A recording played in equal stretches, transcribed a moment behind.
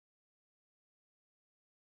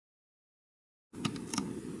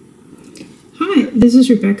Hi, this is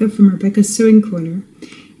Rebecca from Rebecca's Sewing Corner,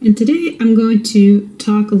 and today I'm going to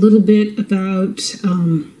talk a little bit about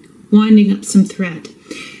winding up some thread.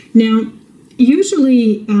 Now,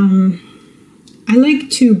 usually I like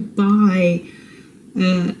to buy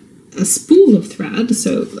a spool of thread,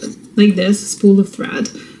 so like this, a spool of thread,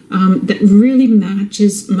 that really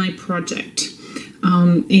matches my project.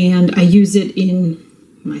 And I use it in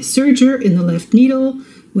my serger, in the left needle,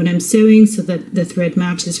 when I'm sewing, so that the thread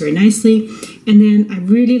matches very nicely. And then I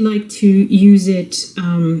really like to use it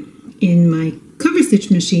in my cover stitch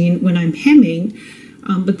machine when I'm hemming,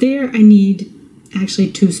 but there I need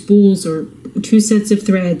actually 2 spools or 2 sets of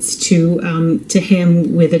threads to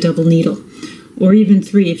hem with a double needle, or even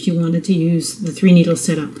 3 if you wanted to use the 3 needle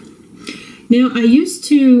setup. Now I used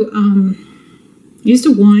to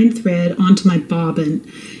wind thread onto my bobbin,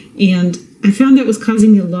 and I found that was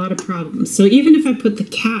causing me a lot of problems. So even if I put the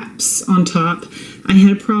caps on top, I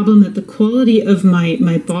had a problem that the quality of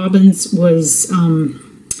my bobbins was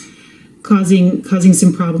causing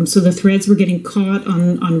some problems. So the threads were getting caught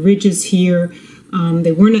on ridges here.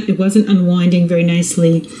 It wasn't unwinding very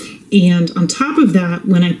nicely. And on top of that,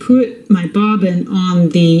 when I put my bobbin on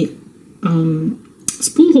the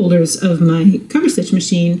spool holders of my cover stitch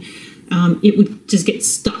machine, it would just get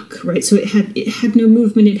stuck, right? So it had no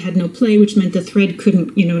movement, it had no play, which meant the thread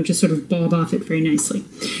couldn't, just sort of bob off it very nicely.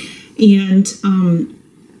 And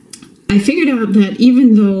I figured out that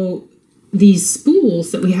even though these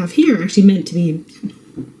spools that we have here are actually meant to be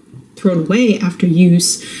thrown away after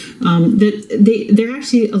use, that they're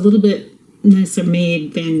actually a little bit nicer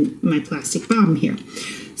made than my plastic bobbin here.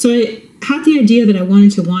 So I had the idea that I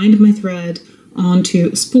wanted to wind my thread onto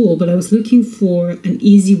a spool, but I was looking for an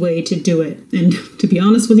easy way to do it. And to be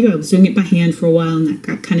honest with you, I was doing it by hand for a while, and that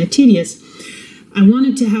got kind of tedious. I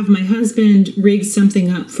wanted to have my husband rig something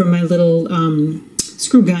up for my little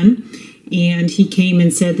screw gun, and he came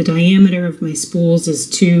and said the diameter of my spools is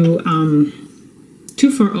too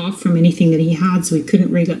far off from anything that he had, so he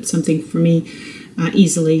couldn't rig up something for me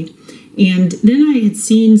easily. And then I had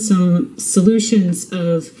seen some solutions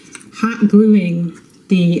of hot gluing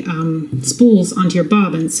the spools onto your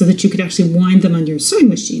bobbin so that you could actually wind them on your sewing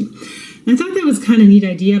machine. And I thought that was kind of a neat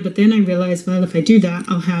idea, but then I realized, well, if I do that,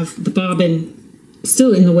 I'll have the bobbin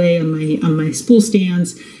still in the way on my spool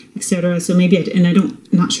stands, etc. So maybe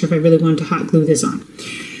not sure if I really wanted to hot glue this on.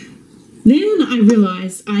 Then I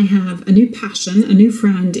realized I have a new passion, a new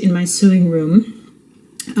friend in my sewing room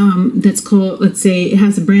that's called, let's say, it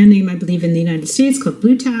has a brand name, I believe, in the United States called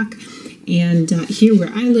Blue Tack. And here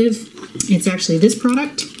where I live, it's actually this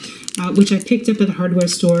product, which I picked up at a hardware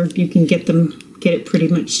store. You can get it pretty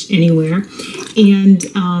much anywhere. And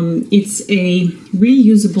it's a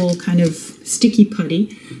reusable kind of sticky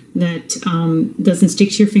putty that doesn't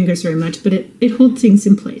stick to your fingers very much, but it holds things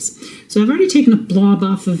in place. So I've already taken a blob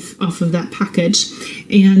off of that package.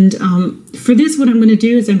 And for this, what I'm going to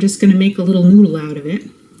do is I'm just going to make a little noodle out of it.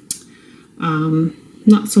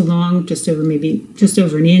 Not so long, just over an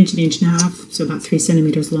inch and a half, so about 3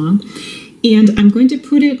 centimeters long. And I'm going to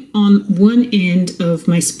put it on one end of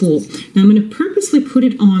my spool. Now I'm going to purposely put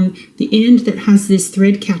it on the end that has this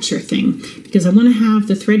thread catcher thing, because I want to have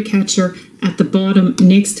the thread catcher at the bottom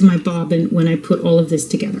next to my bobbin when I put all of this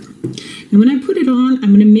together. And when I put it on, I'm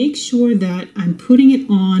going to make sure that I'm putting it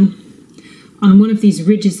on one of these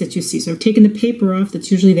ridges that you see. So I've taken the paper off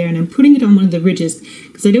that's usually there, and I'm putting it on one of the ridges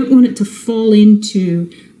because I don't want it to fall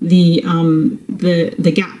into the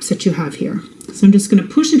gaps that you have here. So I'm just going to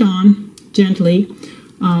push it on gently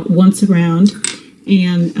once around,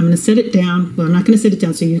 and I'm going to set it down. Well, I'm not going to set it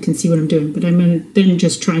down so you can see what I'm doing, but I'm going to then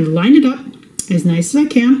just try and line it up as nice as I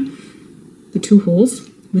can, the 2 holes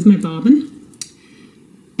with my bobbin,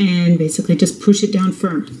 and basically just push it down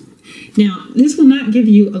firm. Now, this will not give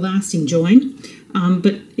you a lasting join,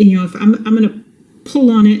 but if I'm going to pull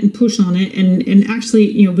on it and push on it, and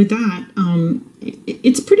actually, with that,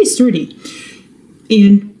 it's pretty sturdy.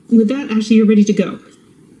 And with that, actually, you're ready to go.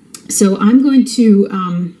 So I'm going to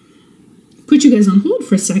put you guys on hold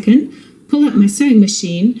for a second, pull out my sewing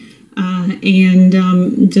machine,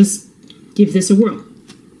 and just give this a whirl.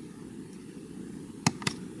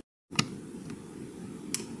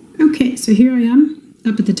 Okay, so here I am,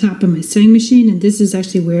 up at the top of my sewing machine, and this is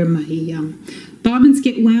actually where my bobbins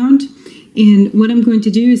get wound. And what I'm going to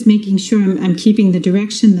do is making sure I'm keeping the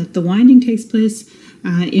direction that the winding takes place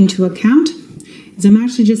into account, is I'm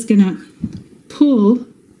actually just going to pull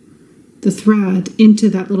the thread into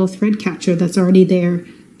that little thread catcher that's already there,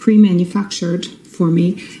 pre-manufactured for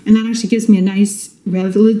me, and that actually gives me a nice,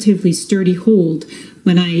 relatively sturdy hold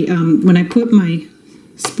when I put my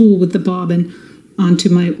spool with the bobbin onto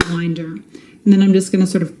my winder. And then I'm just going to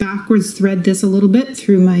sort of backwards thread this a little bit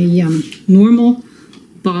through my normal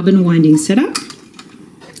bobbin winding setup.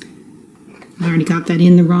 I already got that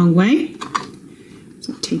in the wrong way,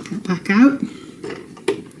 so take that back out.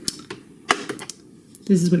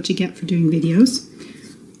 This is what you get for doing videos.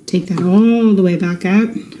 Take that all the way back out,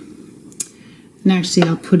 and actually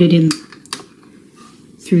I'll put it in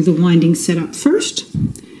through the winding setup first,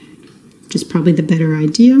 which is probably the better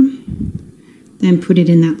idea. Then put it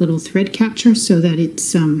in that little thread catcher so that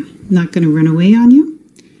it's not going to run away on you.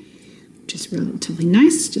 Just relatively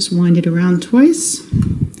nice. Just wind it around twice.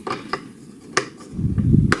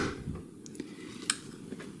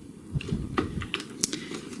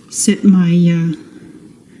 Set my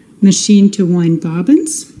machine to wind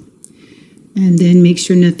bobbins, and then make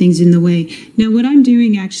sure nothing's in the way. Now what I'm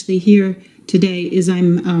doing actually here today is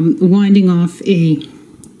I'm winding off a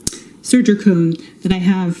serger cone that I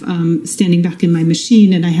have standing back in my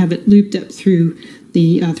machine, and I have it looped up through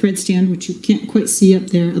the thread stand, which you can't quite see up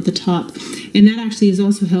there at the top. And that actually is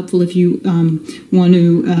also helpful if you want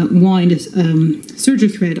to wind a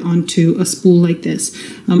serger thread onto a spool like this.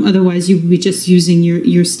 Otherwise you would be just using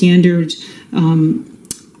your standard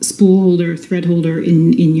spool holder, thread holder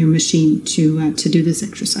in your machine to do this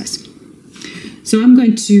exercise. So I'm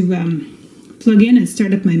going to plug in and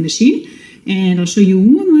start up my machine, and I'll show you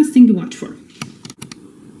one last thing to watch for.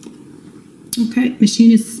 Okay,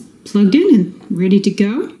 machine is plugged in and ready to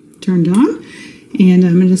go, turned on, and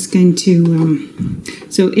I'm just going to,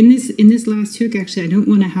 so in this last hook, actually I don't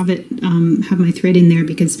want to have it, have my thread in there,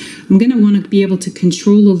 because I'm going to want to be able to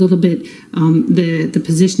control a little bit the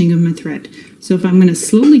positioning of my thread. So if I'm going to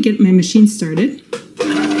slowly get my machine started,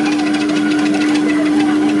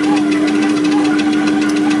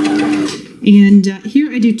 and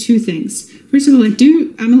here I do two things. First of all,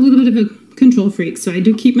 I'm a little bit of a control freak, so I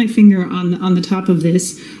do keep my finger on the top of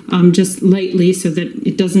this just lightly so that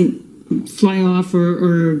it doesn't fly off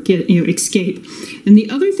or get escape. And the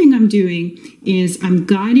other thing I'm doing is I'm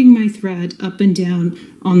guiding my thread up and down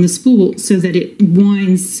on the spool so that it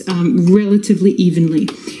winds relatively evenly.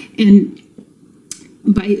 And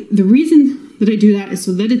by the reason that I do that is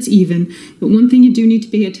so that it's even. But one thing you do need to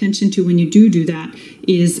pay attention to when you do that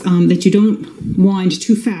is that you don't wind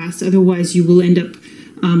too fast, otherwise you will end up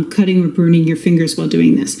cutting or burning your fingers while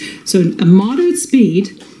doing this. So a moderate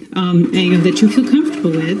speed that you feel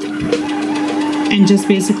comfortable with, and just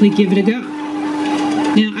basically give it a go.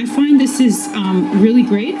 Now I find this is really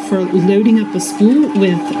great for loading up a spool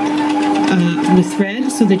with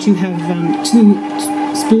thread, so that you have two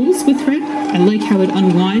spools with thread. I like how it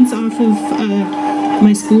unwinds off of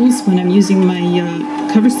my spools when I'm using my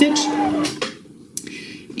cover stitch.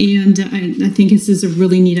 And I think this is a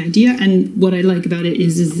really neat idea, and what I like about it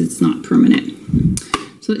is it's not permanent.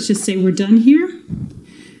 So let's just say we're done here.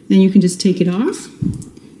 Then you can just take it off.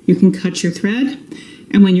 You can cut your thread,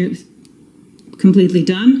 and when you're completely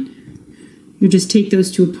done, you just take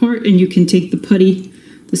those two apart, and you can take the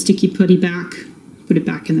sticky putty back, put it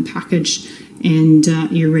back in the package, and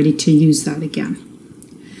you're ready to use that again.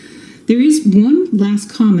 There is one last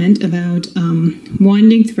comment about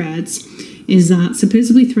winding threads, is that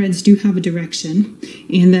supposedly threads do have a direction,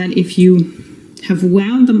 and that if you have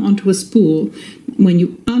wound them onto a spool, when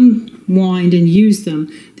you unwind and use them,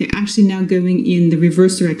 they're actually now going in the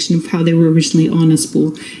reverse direction of how they were originally on a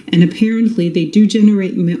spool. And apparently they do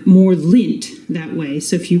generate more lint that way.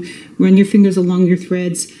 So if you run your fingers along your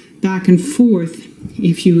threads back and forth,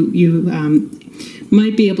 if you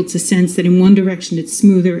might be able to sense that in one direction it's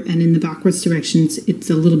smoother, and in the backwards directions it's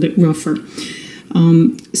a little bit rougher.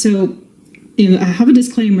 So I have a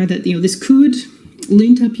disclaimer that this could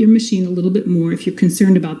lint up your machine a little bit more. If you're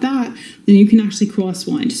concerned about that, then you can actually cross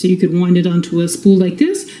wind. So you could wind it onto a spool like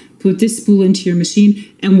this, put this spool into your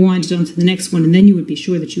machine, and wind it onto the next one, and then you would be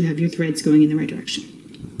sure that you have your threads going in the right direction.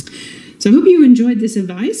 So I hope you enjoyed this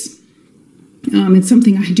advice. It's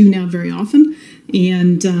something I do now very often,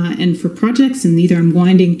 and for projects, and either I'm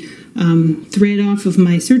winding thread off of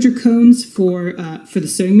my serger cones for the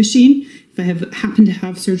sewing machine, if I happen to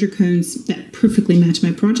have serger cones that perfectly match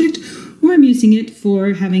my project, or I'm using it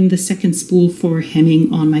for having the second spool for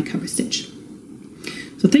hemming on my cover stitch.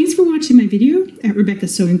 So thanks for watching my video at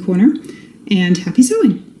Rebecca's Sewing Corner, and happy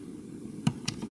sewing!